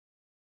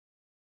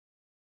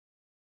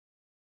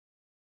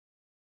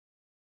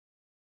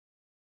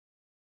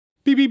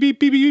Beep, beep, beep,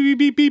 beep, beep,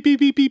 beep, beep, beep,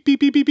 beep, beep, beep,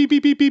 beep, beep, beep,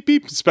 beep, beep, beep,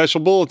 beep.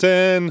 Special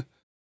bulletin.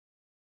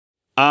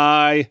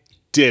 I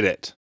did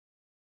it.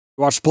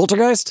 Watched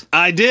Poltergeist?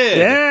 I did.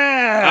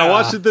 Yeah. I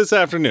watched it this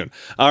afternoon.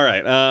 All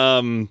right.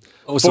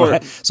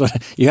 So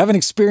you haven't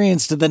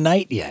experienced the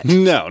night yet?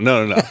 No.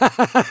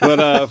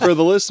 But for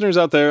the listeners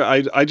out there,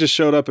 I just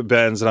showed up at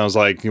Ben's and I was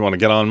like, "You want to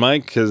get on,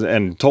 Mike?"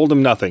 And told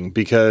him nothing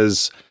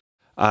because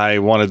I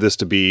wanted this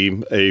to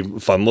be a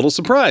fun little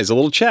surprise, a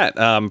little chat.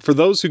 For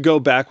those who go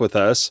back with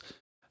us,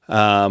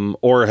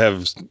 or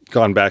have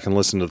gone back and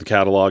listened to the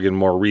catalog in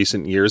more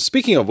recent years.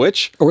 Speaking of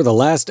which, or the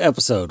last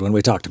episode when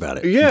we talked about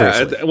it.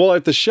 Yeah,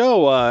 at the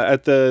show,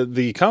 at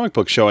the comic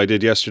book show I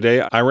did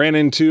yesterday, I ran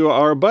into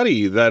our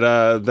buddy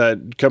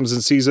that comes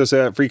and sees us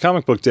at Free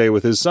Comic Book Day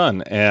with his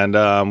son,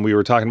 and we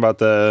were talking about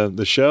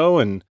the show,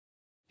 and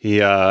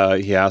he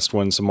asked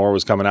when some more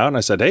was coming out, and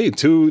I said, "Hey,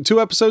 two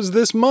episodes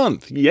this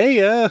month,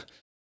 yeah."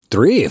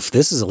 3, if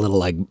this is a little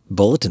like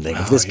Bulletin thing,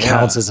 if this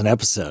counts as an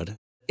episode,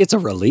 it's a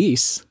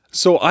release.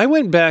 So I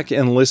went back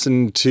and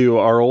listened to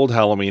our old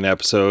Halloween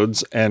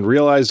episodes and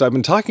realized I've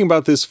been talking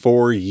about this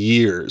for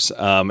years.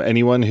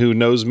 Anyone who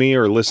knows me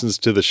or listens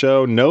to the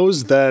show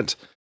knows that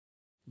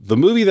the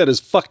movie that has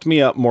fucked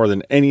me up more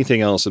than anything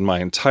else in my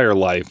entire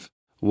life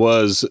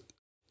was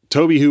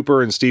Tobe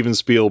Hooper and Steven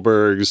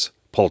Spielberg's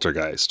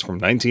Poltergeist from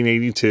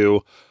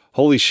 1982.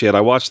 Holy shit,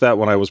 I watched that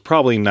when I was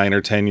probably 9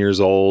 or 10 years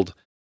old.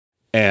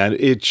 And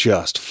it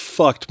just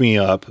fucked me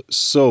up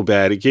so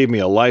bad. It gave me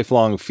a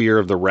lifelong fear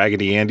of the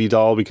Raggedy Andy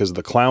doll because of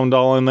the clown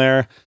doll in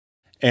there.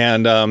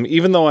 And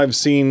even though I've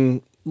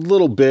seen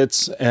little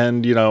bits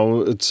and,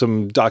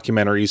 some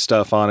documentary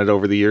stuff on it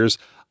over the years,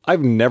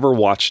 I've never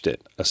watched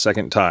it a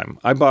second time.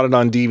 I bought it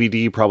on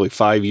DVD probably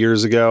 5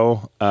 years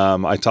ago.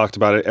 I talked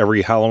about it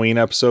every Halloween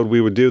episode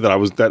we would do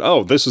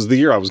this is the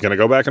year I was going to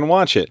go back and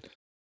watch it.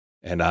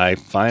 And I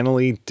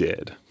finally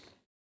did.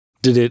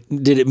 Did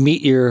it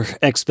meet your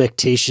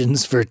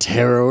expectations for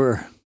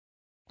terror?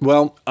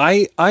 Well,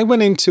 I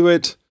went into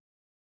it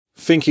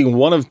thinking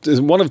one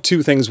of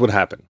two things would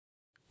happen.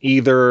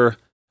 Either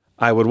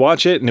I would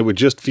watch it and it would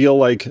just feel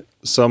like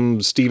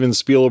some Steven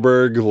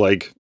Spielberg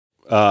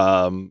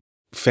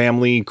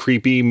family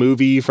creepy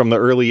movie from the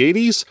early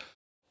 80s,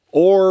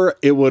 or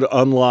it would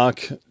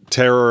unlock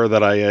terror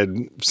that I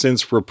had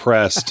since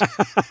repressed.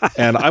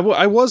 And I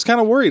was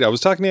kind of worried. I was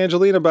talking to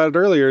Angelina about it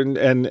earlier,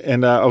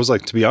 and I was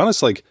like, to be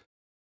honest,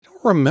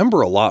 remember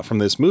a lot from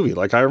this movie.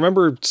 I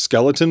remember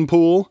Skeleton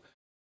Pool,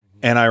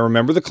 and I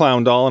remember the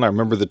clown doll, and I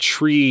remember the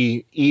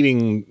tree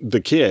eating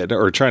the kid,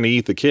 or trying to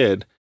eat the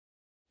kid.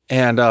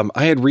 And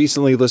I had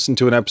recently listened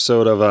to an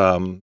episode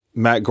of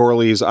Matt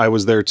Gorley's I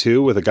Was There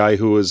Too, with a guy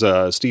who was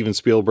Steven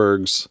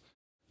Spielberg's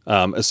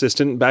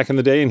assistant back in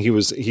the day, and he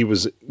was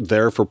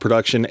there for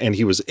production, and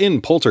he was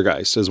in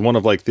Poltergeist as one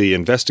of the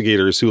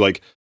investigators who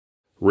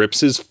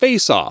rips his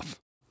face off.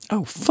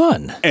 Oh,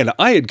 fun. And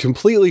I had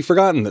completely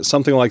forgotten that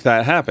something like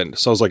that happened.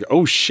 So I was like,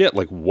 oh shit,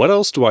 what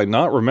else do I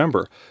not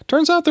remember?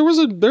 Turns out there was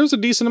a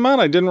decent amount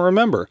I didn't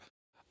remember.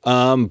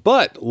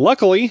 But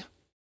luckily,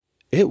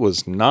 it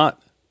was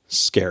not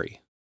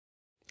scary.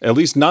 At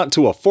least not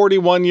to a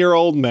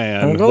 41-year-old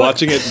man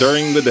watching it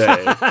during the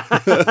day.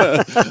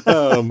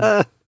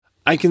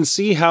 I can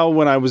see how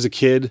when I was a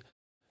kid,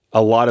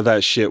 a lot of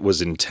that shit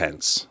was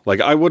intense.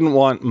 I wouldn't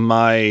want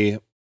my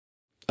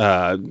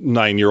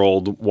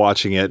 9-year-old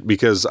watching it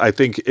because I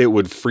think it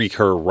would freak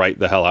her right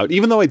the hell out.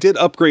 Even though I did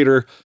upgrade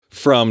her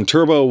from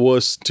Turbo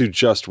Wuss to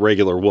just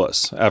regular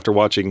Wuss after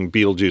watching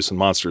Beetlejuice and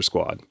Monster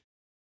Squad.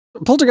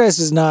 Poltergeist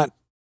is not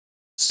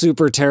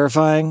super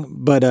terrifying,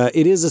 but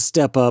it is a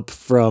step up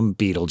from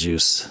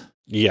Beetlejuice.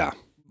 Yeah,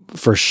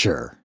 for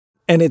sure.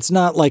 And it's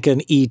not like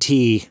an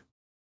E.T.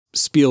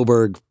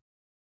 Spielberg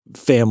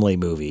family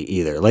movie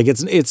either.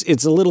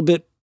 It's a little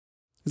bit,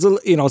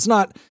 it's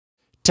not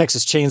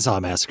Texas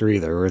Chainsaw Massacre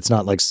either, or it's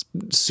not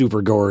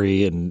super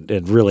gory and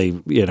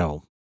really,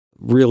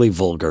 really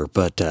vulgar,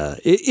 but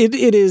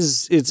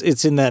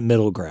it's in that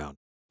middle ground.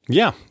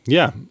 Yeah.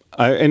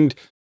 And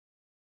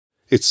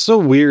it's so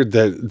weird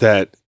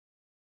that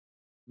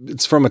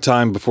it's from a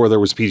time before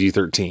there was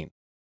PG-13,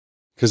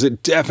 because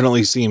it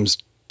definitely seems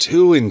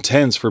too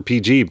intense for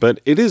PG, but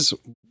it is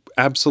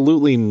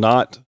absolutely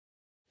not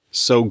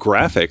so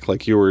graphic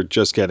like you were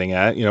just getting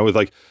at, with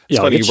it's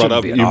funny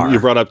you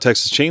brought up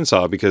Texas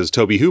Chainsaw because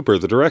Tobe Hooper,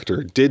 the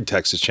director, did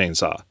Texas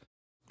Chainsaw.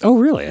 Oh,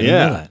 really? I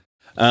didn't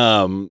know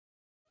that.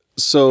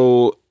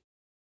 So,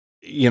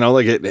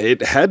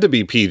 it had to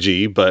be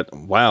PG, but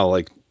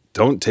wow,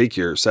 don't take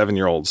your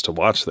 7-year-olds to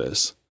watch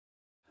this.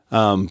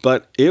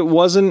 But it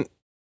wasn't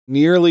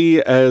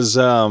nearly as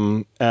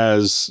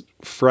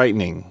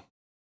frightening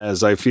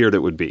as I feared it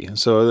would be.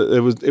 So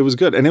it was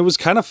good. And it was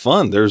kind of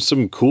fun. There's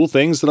some cool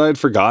things that I had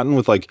forgotten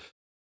with like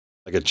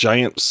a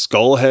giant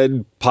skull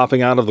head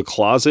popping out of the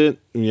closet,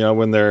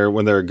 when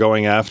they're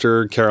going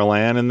after Carol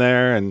Ann in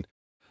there. And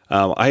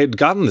I had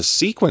gotten the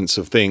sequence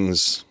of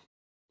things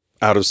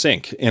out of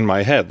sync in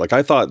my head.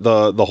 I thought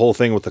the whole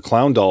thing with the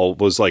clown doll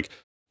was like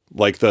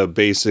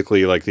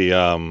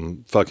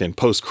the fucking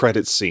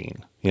post-credits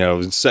scene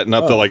setting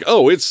up the like,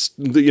 oh, it's,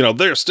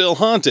 they're still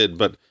haunted,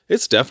 but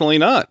it's definitely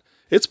not.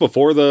 It's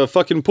before the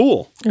fucking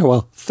pool. Yeah,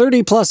 well,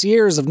 30 plus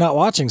years of not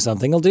watching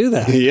something will do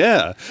that.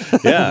 Yeah.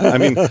 I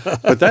mean,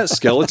 but that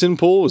skeleton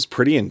pool was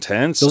pretty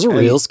intense. Those are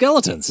real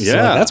skeletons. Yeah. So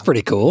that's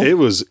pretty cool. It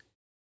was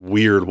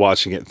weird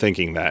watching it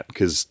thinking that,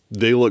 because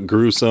they look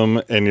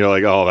gruesome and you're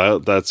like, oh,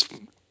 that's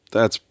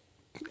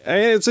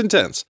it's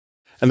intense.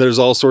 And there's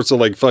all sorts of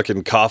like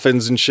fucking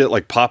coffins and shit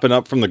like popping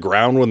up from the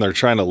ground when they're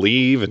trying to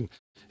leave. And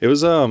it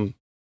was,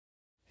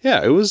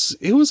 yeah, it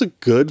was a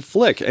good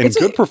flick and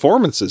good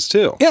performances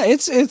too. Yeah,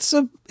 it's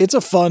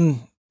a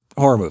fun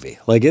horror movie.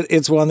 Like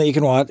it's one that you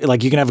can watch.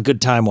 Like you can have a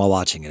good time while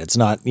watching it. It's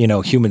not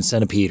Human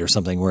Centipede or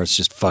something where it's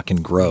just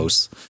fucking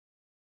gross.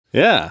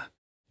 Yeah.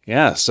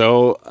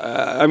 So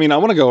I mean, I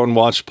want to go and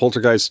watch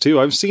Poltergeist 2.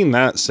 I've seen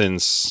that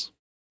since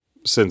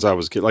I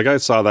was a kid. Like I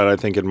saw that I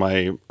think in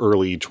my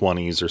early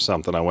 20s or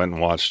something. I went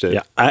and watched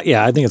it.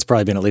 Yeah, I think it's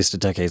probably been at least a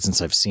decade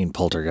since I've seen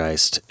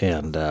Poltergeist,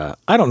 and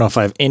I don't know if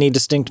I have any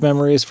distinct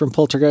memories from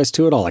Poltergeist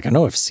 2 at all. Like I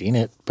know I've seen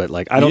it, but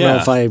like I don't know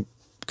if I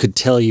could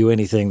tell you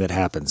anything that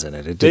happens in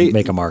it. It didn't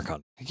make a mark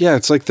on. Yeah,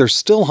 it's like they're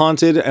still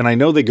haunted, and I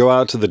know they go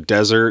out to the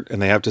desert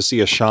and they have to see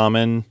a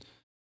shaman.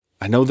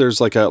 I know there's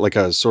like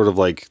a sort of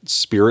like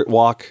spirit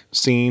walk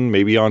scene,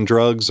 maybe on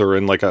drugs or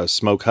in like a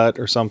smoke hut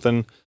or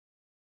something.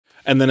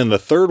 And then in the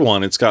third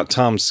one, it's got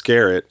Tom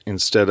Skerritt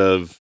instead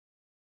of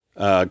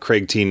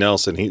Craig T.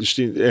 Nelson.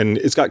 And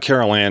it's got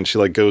Carol Ann. She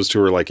like goes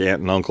to her like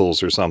aunt and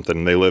uncles or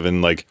something. They live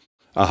in like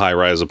a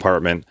high-rise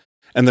apartment.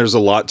 And there's a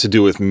lot to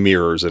do with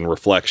mirrors and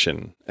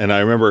reflection. And I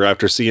remember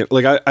after seeing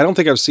like I don't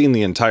think I've seen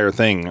the entire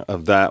thing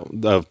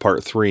of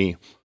part 3,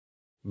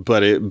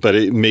 but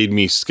it made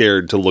me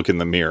scared to look in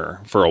the mirror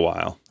for a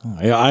while.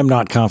 Yeah, I'm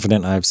not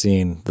confident I've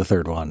seen the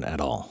third one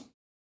at all.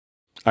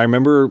 I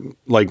remember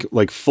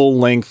like full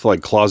length,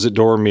 like closet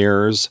door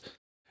mirrors.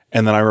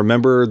 And then I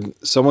remember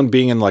someone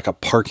being in like a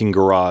parking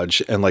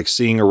garage and like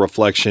seeing a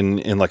reflection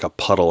in like a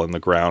puddle in the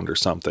ground or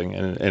something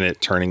and it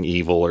turning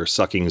evil or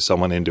sucking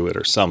someone into it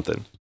or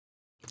something.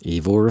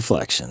 Evil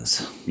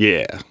reflections.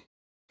 Yeah.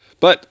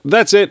 But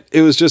that's it.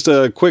 It was just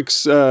a quick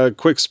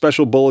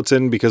special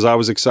bulletin because I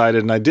was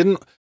excited and I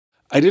didn't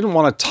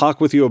want to talk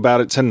with you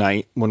about it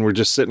tonight when we're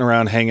just sitting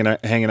around hanging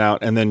out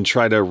and then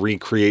try to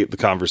recreate the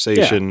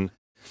conversation. Yeah.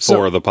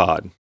 For the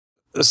pod.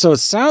 So it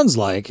sounds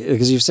like,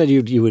 because you've said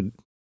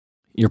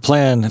your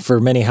plan for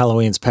many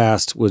Halloweens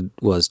past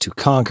was to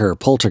conquer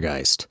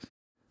Poltergeist.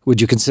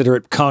 Would you consider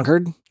it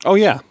conquered? Oh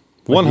yeah,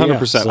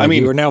 100%. I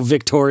mean, you are now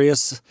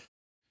victorious.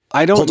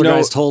 I don't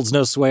Poltergeist holds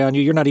no sway on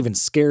you. You're not even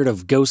scared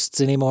of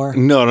ghosts anymore.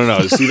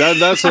 No. See,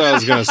 that's what I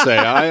was gonna say.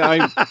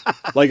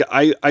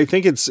 I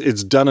think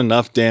it's done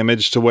enough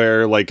damage to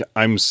where like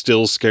I'm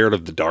still scared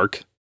of the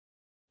dark,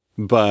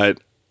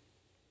 but.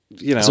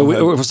 So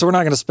we're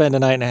not going to spend a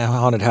night in a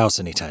haunted house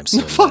anytime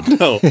soon. Fuck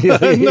no. You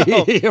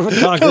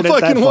haven't conquered no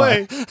it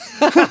that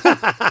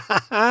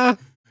fucking way.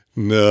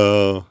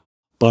 No.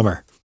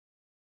 Bummer.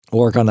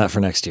 We'll work on that for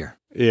next year.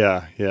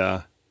 Yeah.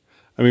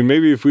 I mean,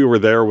 maybe if we were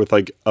there with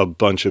like a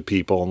bunch of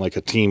people and like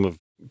a team of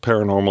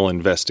paranormal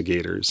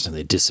investigators. And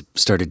they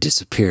started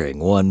disappearing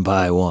one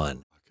by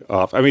one.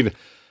 I mean,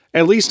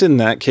 at least in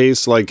that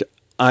case, like,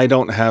 I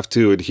don't have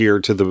to adhere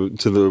to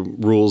the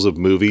rules of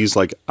movies.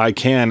 Like I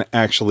can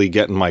actually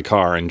get in my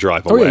car and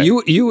drive away.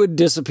 Yeah, you would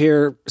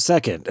disappear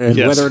second, and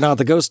whether or not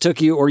the ghost took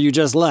you or you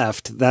just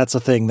left, that's a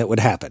thing that would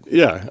happen.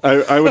 Yeah,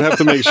 I would have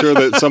to make sure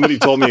that somebody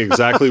told me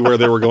exactly where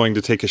they were going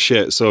to take a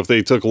shit. So if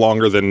they took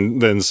longer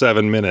than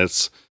 7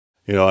 minutes,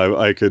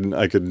 I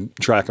could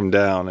track them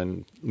down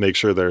and make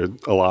sure they're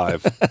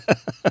alive,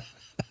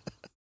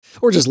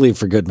 or just leave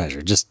for good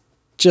measure, just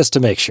to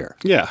make sure.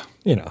 Yeah,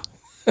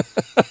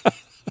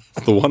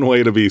 the one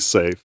way to be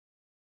safe.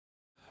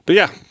 But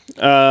yeah,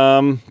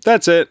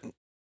 that's it.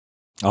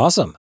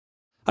 Awesome.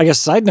 I guess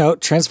side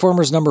note,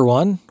 Transformers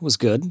 #1 was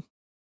good.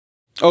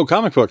 Oh,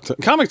 comic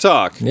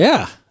talk.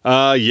 Yeah.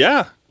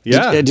 Yeah.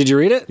 Did you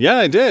read it? Yeah,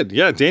 I did.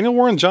 Yeah, Daniel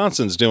Warren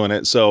Johnson's doing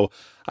it, so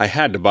I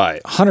had to buy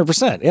it.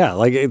 100%. Yeah,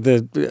 like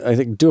I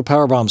think Do a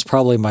Powerbomb's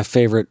probably my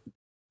favorite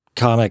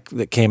comic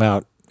that came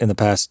out in the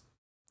past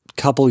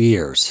couple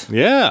years.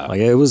 Yeah. Like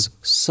it was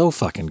so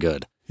fucking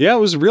good. Yeah, it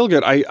was real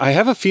good. I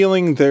have a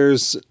feeling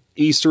there's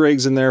Easter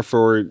eggs in there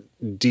for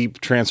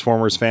deep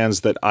Transformers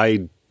fans that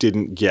I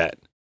didn't get.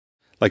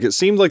 Like it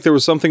seemed like there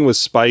was something with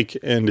Spike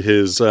and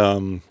his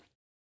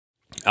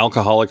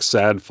alcoholic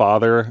sad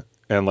father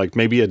and like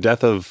maybe a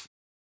death of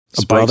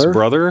Spike's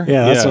brother.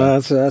 Yeah,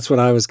 that's what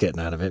I was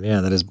getting out of it.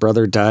 Yeah, that his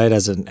brother died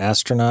as an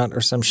astronaut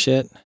or some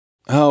shit.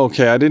 Oh,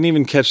 okay. I didn't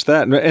even catch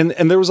that.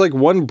 And there was like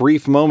one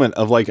brief moment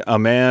of like a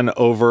man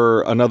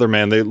over another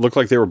man. They looked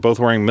like they were both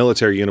wearing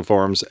military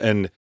uniforms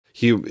and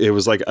it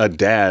was like a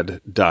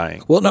dad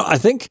dying. Well, no,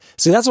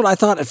 that's what I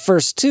thought at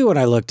first too when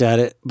I looked at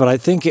it, but I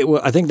think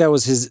that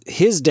was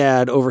his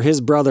dad over his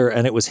brother,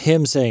 and it was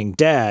him saying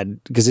dad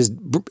because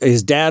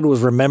his dad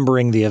was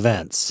remembering the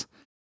events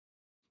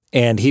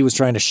and he was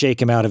trying to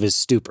shake him out of his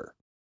stupor.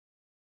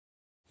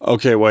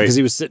 Okay, wait. Because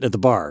he was sitting at the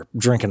bar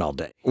drinking all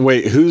day.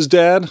 Wait, whose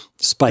dad?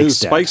 Spike's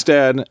dad. Spike's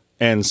dad,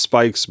 and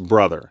Spike's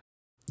brother.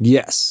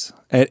 Yes.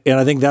 And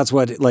I think that's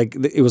what, like,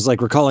 it was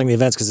like recalling the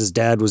events because his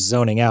dad was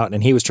zoning out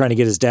and he was trying to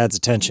get his dad's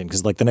attention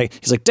because, like, the night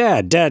he's like,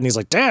 Dad. And he's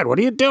like, Dad, what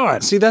are you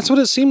doing? See, that's what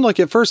it seemed like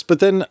at first, but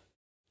then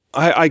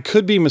I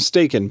could be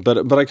mistaken,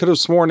 but I could have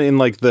sworn in,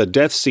 like, the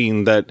death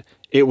scene that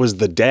it was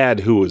the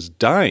dad who was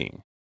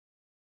dying.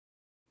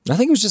 I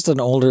think it was just an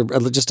older, I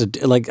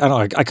don't know,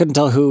 I couldn't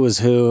tell who was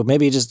who.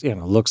 Maybe it just,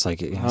 looks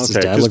like it. Okay,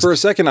 because for a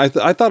second, I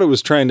thought it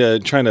was trying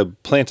to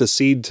plant a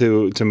seed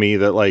to me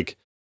that, like,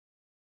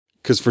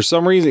 because for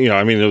some reason,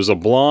 it was a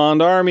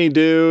blonde army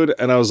dude,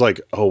 and I was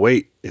like, oh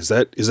wait, is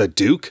that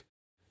Duke?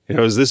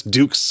 Is this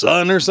Duke's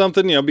son or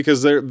something?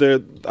 Because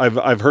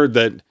I've heard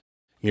that,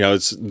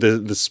 it's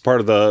this part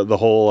of the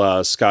whole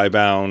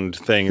Skybound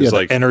thing is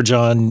like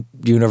Energon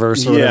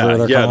universe or whatever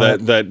they're calling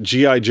it. That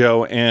G.I.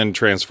 Joe and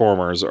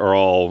Transformers are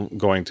all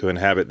going to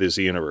inhabit this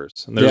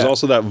universe. And there's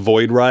also that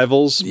Void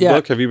Rivals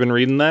book. Have you been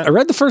reading that? I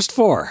read the first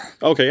 4.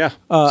 Okay, yeah.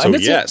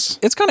 Yes.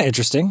 It's kind of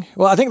interesting.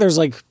 Well, I think there's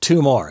like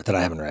 2 more that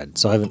I haven't read,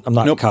 so I'm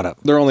not caught up.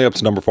 They're only up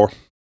to number 4.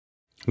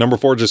 Number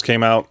 4 just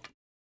came out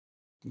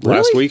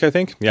last week, I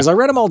think. Yeah. Because I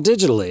read them all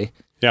digitally.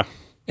 Yeah.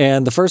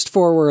 And the first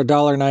 4 were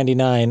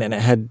 $1.99, and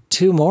it had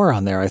 2 more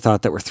on there I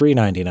thought that were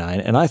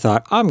 $3.99, and I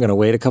thought, I'm going to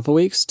wait a couple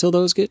weeks till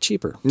those get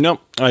cheaper.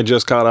 Nope, I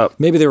just caught up.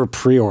 Maybe they were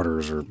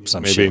pre-orders or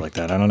some shit like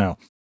that. I don't know.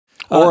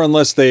 Or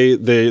unless they're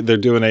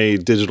doing a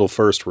digital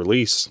first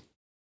release.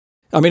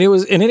 I mean, it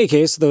was, in any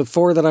case, the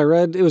 4 that I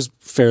read, it was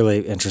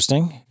fairly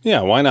interesting.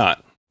 Yeah, why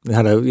not? It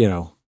had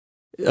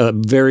a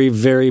very,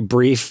 very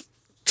brief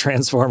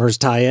Transformers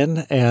tie-in,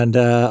 and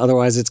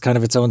otherwise it's kind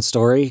of its own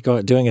story,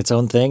 doing its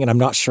own thing, and I'm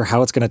not sure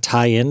how it's going to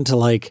tie into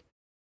like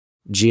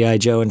G.I.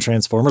 Joe and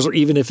Transformers, or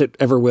even if it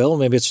ever will.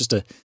 Maybe it's just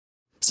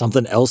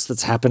something else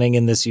that's happening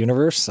in this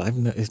universe.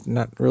 I'm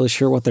not really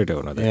sure what they're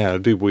doing with it. Yeah,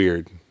 it'd be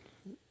weird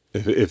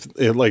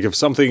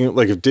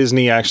if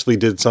Disney actually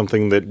did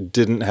something that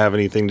didn't have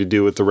anything to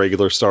do with the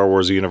regular Star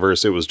Wars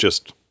universe. It was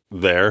just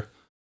there.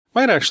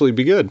 Might actually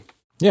be good.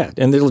 Yeah,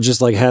 and it'll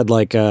just like had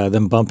like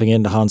them bumping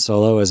into Han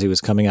Solo as he was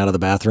coming out of the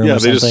bathroom. Yeah, or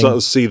they something.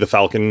 just see the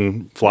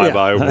Falcon fly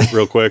by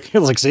real quick. It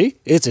was like, see,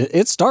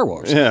 it's Star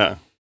Wars. Yeah,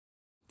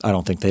 I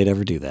don't think they'd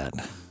ever do that.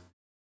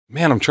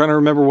 Man, I'm trying to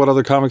remember what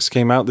other comics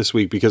came out this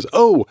week because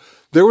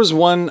there was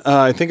one.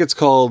 I think it's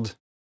called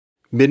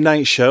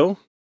Midnight Show.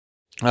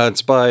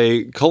 It's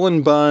by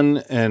Cullen Bunn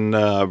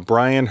and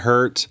Brian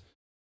Hurt.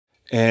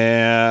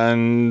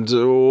 And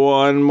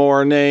one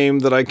more name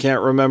that I can't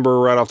remember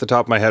right off the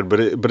top of my head, but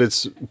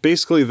it's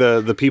basically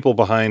the people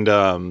behind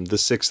The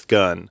Sixth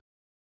Gun,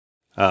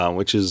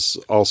 which is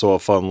also a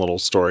fun little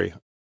story.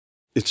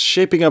 It's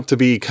shaping up to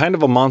be kind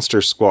of a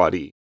Monster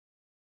Squad-y,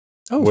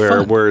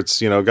 where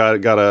it's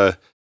it's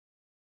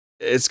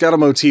got a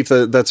motif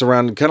that's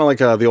around kind of like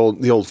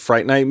the old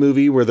Fright Night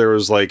movie where there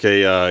was like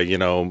a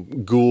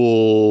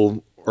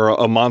ghoul or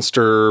a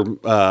monster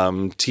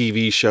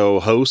TV show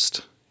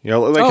host.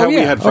 How we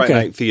had Fright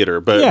Night Theater,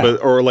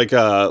 but or like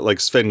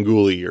Sven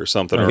Gulli or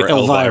something, like or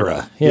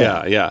Elvira.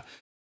 Yeah.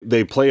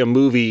 They play a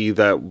movie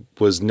that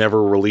was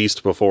never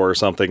released before or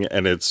something,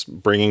 and it's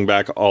bringing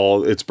all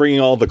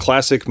the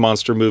classic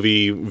monster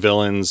movie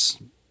villains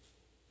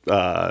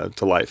to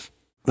life.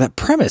 That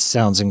premise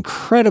sounds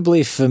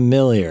incredibly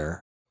familiar,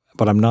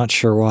 but I'm not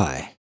sure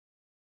why.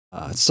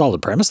 It's a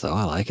solid premise, though.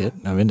 I like it.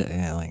 I'm into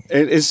it.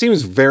 It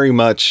seems very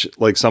much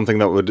like something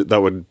that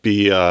would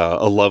be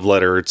a love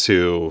letter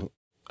to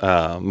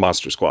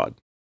Monster Squad,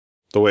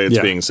 the way it's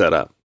being set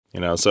up,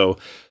 so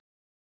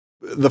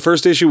the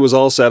first issue was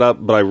all set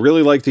up, but I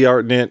really like the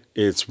art in it.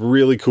 It's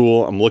really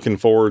cool. I'm looking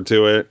forward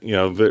to it.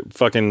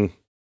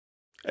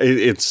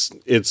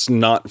 It's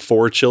not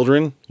for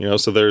children,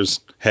 so there's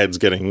heads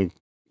getting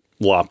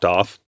lopped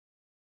off.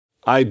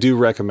 I do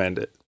recommend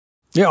it.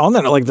 Yeah. On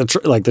that,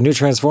 the new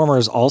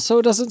Transformers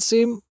also doesn't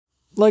seem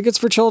like it's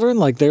for children.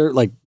 Like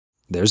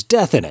there's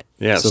death in it.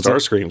 Yeah. So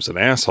Starscream's an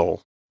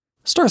asshole.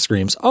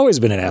 Starscream's always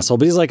been an asshole,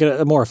 but he's like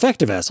a more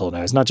effective asshole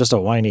now. He's not just a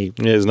whiny,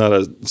 he's not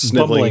a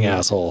sniveling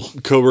asshole,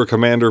 Cobra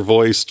Commander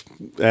voiced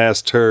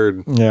ass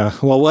turd. Yeah.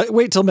 Well,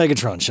 wait till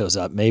Megatron shows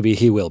up. Maybe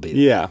he will be.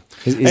 Yeah.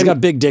 He's got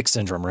big dick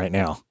syndrome right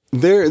now.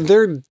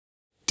 There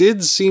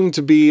did seem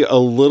to be a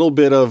little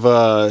bit of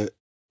like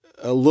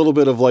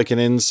an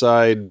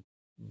inside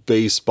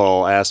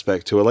baseball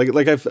aspect to it.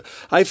 Like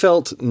I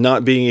felt,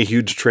 not being a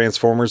huge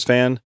Transformers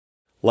fan,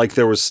 like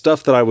there was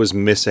stuff that I was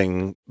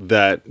missing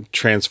that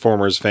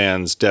Transformers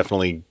fans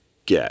definitely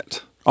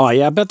get. Oh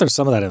yeah, I bet there's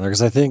some of that in there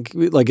because I think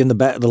like in the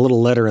back, the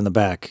little letter in the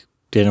back,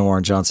 Daniel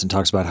Warren Johnson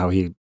talks about how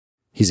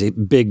he's a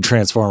big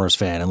Transformers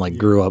fan and like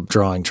grew up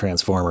drawing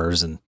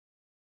Transformers and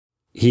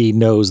he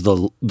knows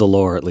the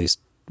lore at least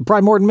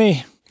probably more than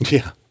me.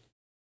 Yeah.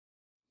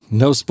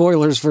 No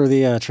spoilers for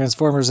the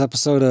Transformers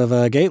episode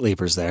of Gate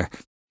Leapers there.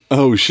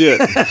 Oh shit.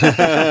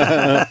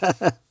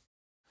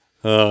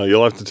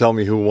 You'll have to tell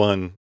me who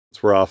won.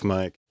 We're off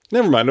mic.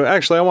 Never mind.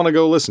 Actually, I want to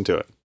go listen to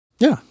it.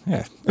 Yeah.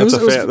 That's a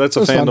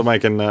fandom I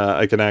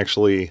can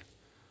actually,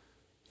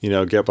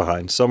 get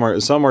behind. Some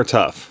are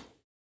tough.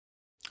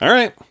 All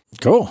right.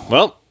 Cool.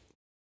 Well,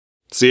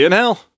 see you in hell.